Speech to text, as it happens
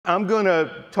I'm going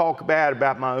to talk bad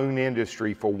about my own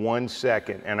industry for 1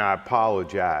 second, and I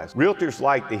apologize. Realtors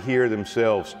like to hear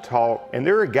themselves talk, and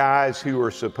there are guys who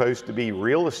are supposed to be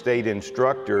real estate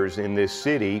instructors in this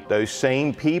city. Those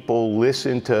same people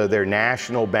listen to their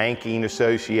National Banking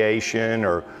Association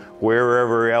or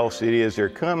wherever else it is they're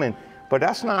coming, but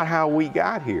that's not how we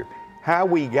got here. How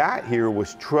we got here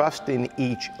was trusting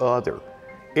each other.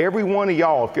 Every one of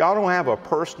y'all, if y'all don't have a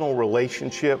personal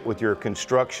relationship with your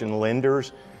construction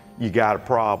lenders, you got a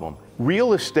problem.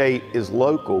 Real estate is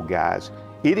local, guys.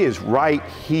 It is right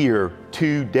here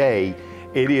today.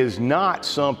 It is not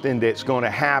something that's going to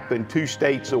happen 2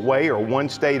 states away or 1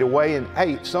 state away. And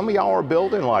hey, some of y'all are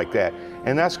building like that,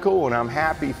 and that's cool, and I'm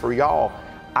happy for y'all.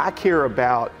 I care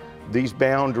about these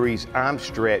boundaries I'm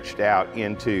stretched out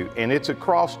into, and it's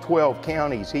across 12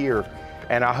 counties here,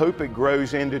 and I hope it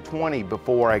grows into 20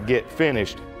 before I get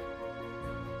finished.